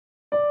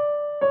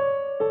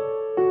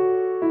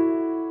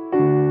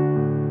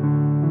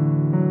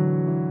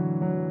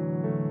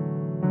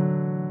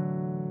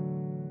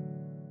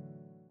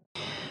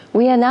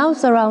We are now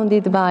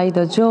surrounded by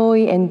the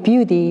joy and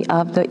beauty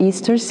of the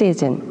Easter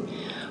season.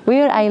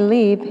 Where I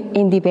live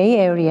in the Bay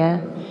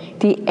Area,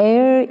 the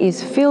air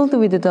is filled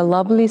with the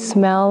lovely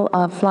smell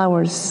of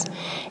flowers,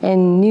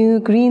 and new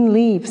green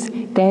leaves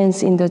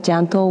dance in the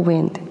gentle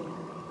wind.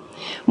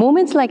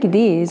 Moments like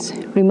these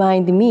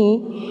remind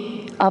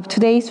me of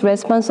today's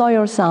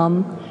responsorial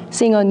psalm,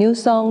 "Sing a new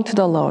song to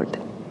the Lord."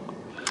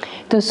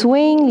 The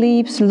swaying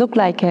leaves look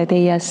like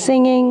they are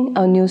singing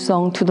a new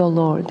song to the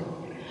Lord.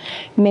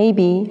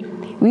 Maybe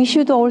we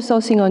should also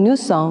sing a new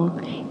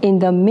song in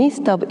the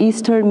midst of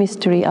Easter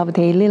mystery of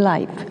daily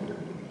life.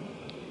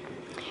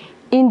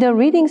 In the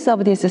readings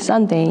of this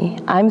Sunday,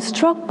 I'm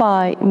struck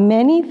by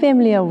many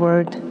familiar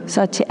words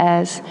such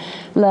as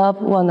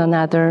love one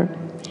another,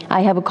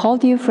 I have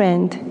called you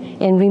friend,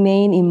 and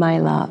remain in my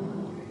love.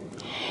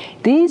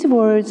 These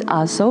words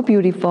are so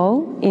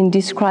beautiful in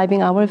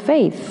describing our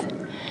faith,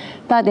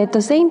 but at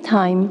the same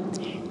time,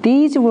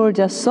 these words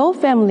are so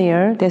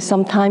familiar that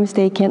sometimes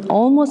they can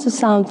almost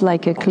sound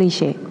like a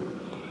cliche.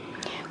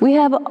 We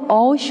have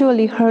all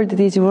surely heard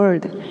these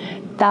words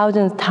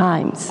thousands of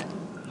times.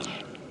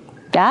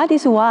 That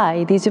is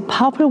why these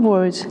powerful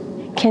words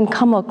can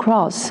come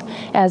across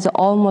as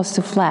almost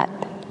flat.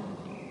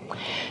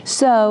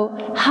 So,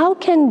 how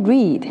can we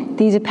read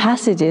these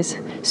passages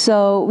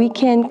so we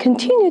can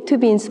continue to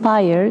be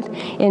inspired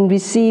and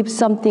receive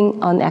something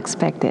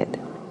unexpected?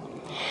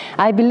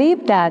 I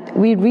believe that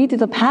we read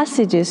the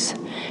passages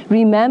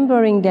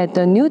remembering that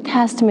the New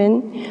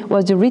Testament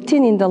was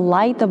written in the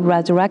light of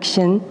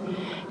resurrection.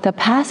 The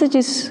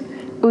passages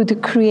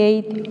would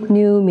create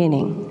new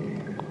meaning.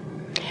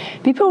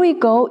 Before we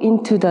go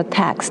into the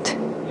text,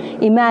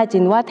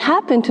 imagine what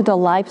happened to the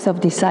lives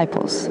of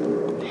disciples.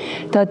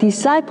 The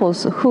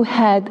disciples who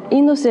had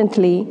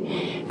innocently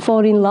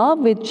fallen in love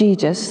with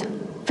Jesus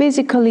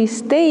physically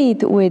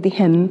stayed with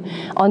him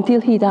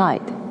until he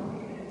died.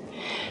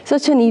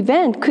 Such an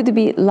event could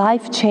be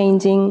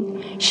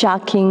life-changing,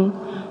 shocking,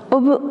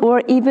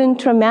 or even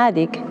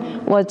traumatic,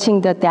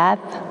 watching the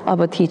death of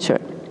a teacher.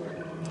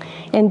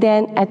 And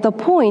then at the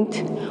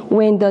point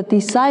when the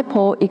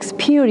disciple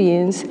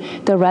experienced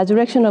the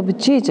resurrection of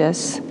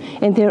Jesus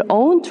and their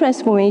own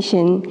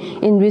transformation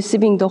in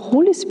receiving the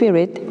Holy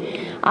Spirit,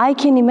 I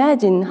can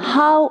imagine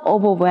how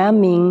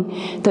overwhelming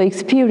the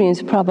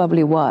experience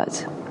probably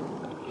was.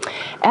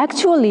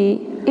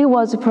 Actually, it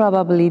was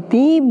probably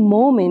the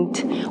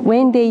moment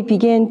when they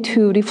began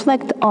to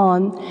reflect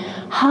on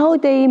how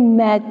they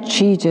met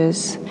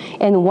Jesus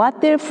and what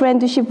their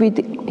friendship with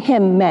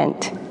him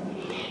meant.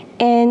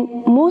 And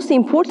most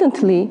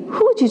importantly,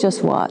 who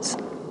Jesus was.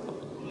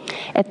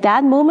 At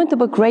that moment of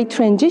a great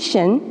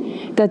transition,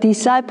 the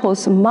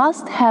disciples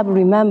must have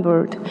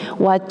remembered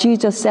what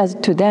Jesus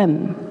said to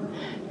them,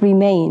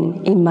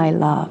 "Remain in my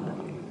love."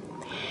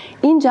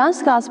 In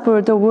John's Gospel,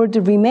 the word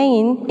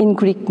 "remain" in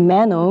Greek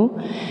meno,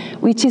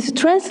 which is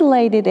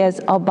translated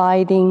as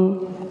abiding,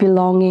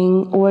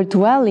 belonging, or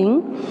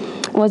dwelling,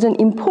 was an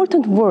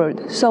important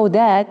word, so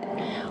that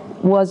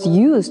was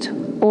used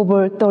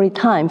over 30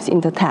 times in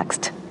the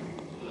text.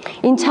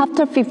 In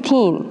chapter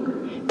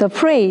 15, the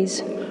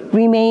phrase,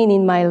 "remain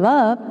in my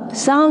love,"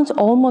 sounds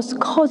almost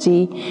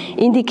cozy,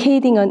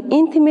 indicating an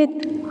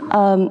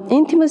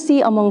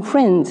intimacy among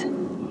friends.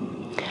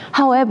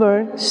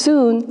 However,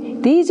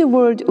 soon these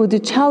words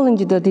would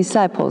challenge the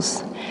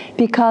disciples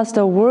because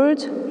the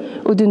words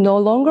would no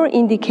longer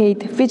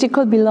indicate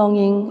physical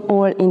belonging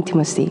or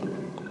intimacy.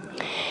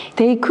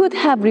 They could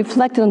have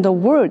reflected on the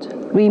word,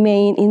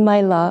 "remain in my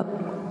love,"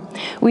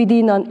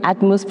 within an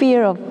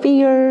atmosphere of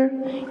fear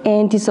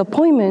and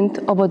disappointment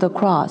over the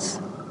cross.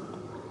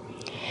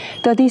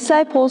 The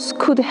disciples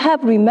could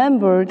have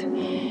remembered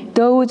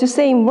those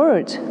same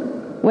words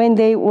when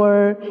they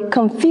were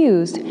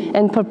confused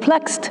and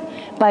perplexed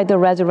by the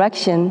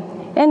resurrection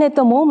and at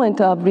the moment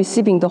of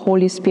receiving the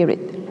Holy Spirit.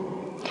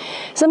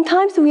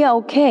 Sometimes we are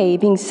okay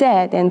being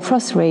sad and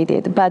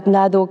frustrated, but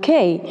not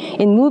okay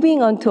in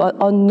moving on to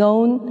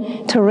unknown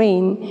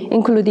terrain,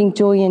 including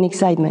joy and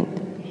excitement.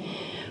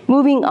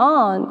 Moving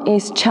on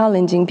is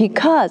challenging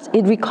because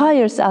it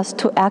requires us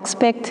to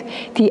expect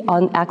the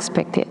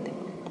unexpected.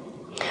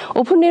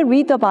 Openly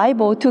read the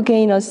Bible to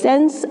gain a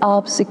sense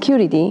of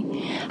security.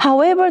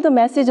 However, the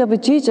message of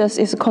Jesus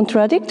is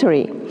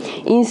contradictory,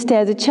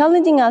 instead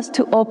challenging us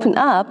to open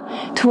up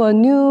to a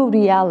new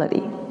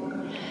reality.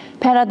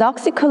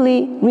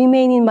 Paradoxically,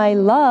 "remain in my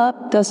love"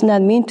 does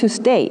not mean to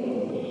stay,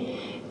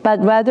 but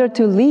rather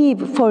to live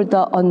for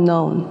the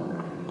unknown.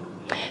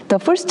 The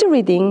first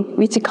reading,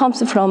 which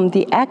comes from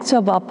the Acts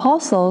of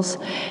Apostles,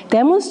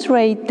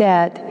 demonstrates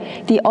that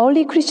the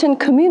early Christian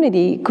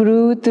community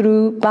grew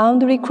through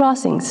boundary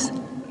crossings.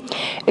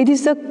 It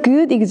is a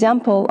good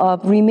example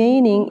of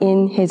remaining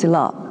in his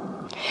love.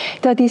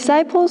 The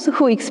disciples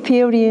who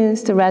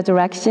experienced the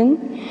resurrection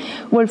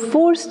were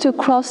forced to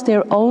cross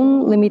their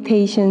own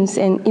limitations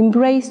and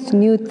embrace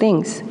new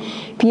things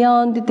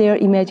beyond their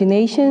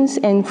imaginations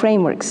and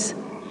frameworks.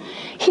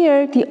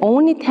 Here, the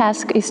only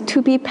task is to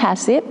be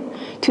passive,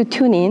 to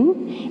tune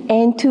in,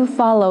 and to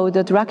follow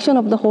the direction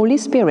of the Holy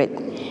Spirit,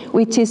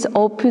 which is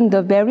often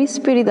the very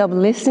spirit of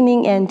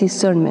listening and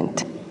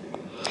discernment.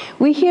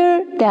 We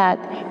hear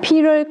that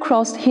Peter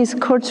crossed his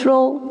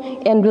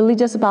cultural and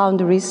religious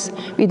boundaries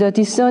with a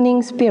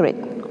discerning spirit.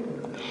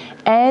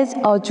 As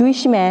a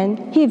Jewish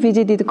man, he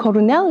visited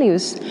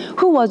Cornelius,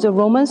 who was a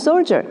Roman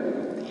soldier.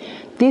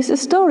 This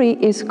story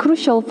is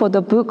crucial for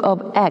the book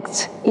of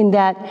Acts in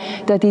that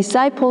the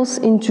disciples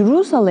in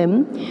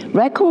Jerusalem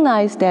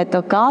recognized that the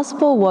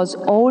gospel was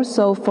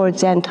also for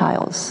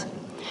Gentiles.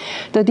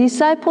 The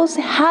disciples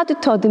had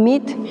to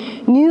admit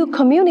new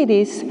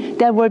communities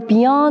that were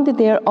beyond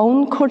their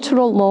own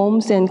cultural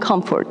norms and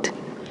comfort.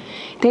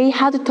 They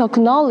had to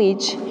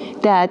acknowledge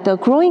that the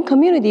growing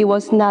community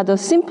was not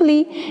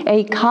simply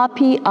a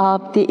copy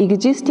of the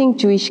existing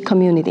Jewish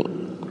community.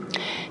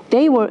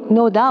 They were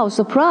no doubt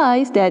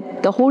surprised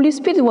that the Holy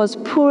Spirit was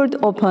poured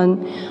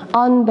upon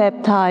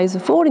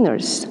unbaptized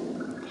foreigners.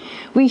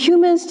 We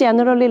humans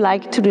generally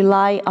like to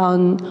rely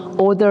on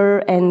older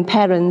and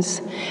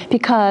parents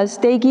because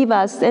they give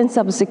us a sense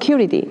of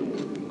security.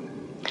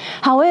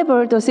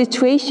 However, the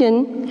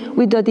situation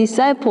with the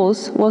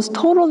disciples was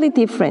totally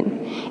different,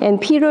 and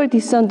Peter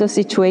discerned the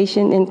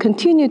situation and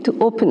continued to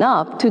open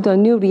up to the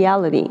new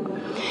reality,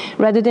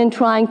 rather than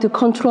trying to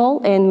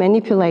control and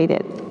manipulate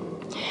it.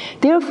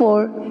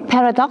 Therefore,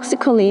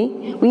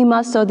 paradoxically, we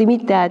must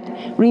admit that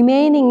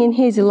remaining in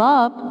His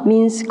love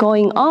means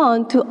going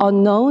on to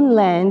unknown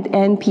land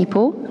and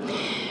people,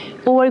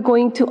 or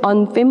going to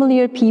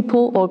unfamiliar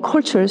people or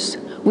cultures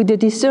with a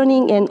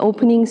discerning and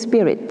opening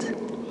spirit.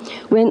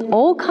 When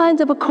all kinds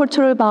of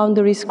cultural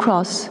boundaries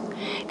cross,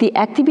 the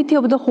activity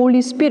of the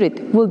Holy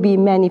Spirit will be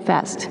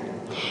manifest.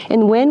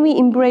 And when we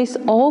embrace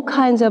all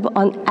kinds of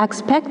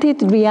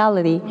unexpected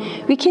reality,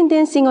 we can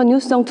then sing a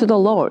new song to the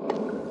Lord.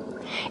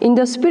 In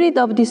the spirit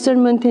of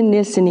discernment and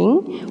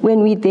listening,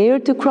 when we dare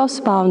to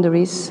cross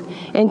boundaries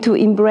and to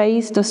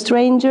embrace the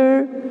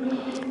stranger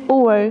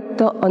or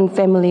the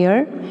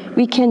unfamiliar,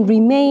 we can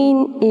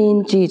remain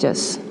in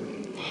Jesus,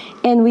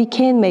 and we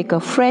can make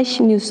a fresh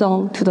new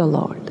song to the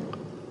Lord.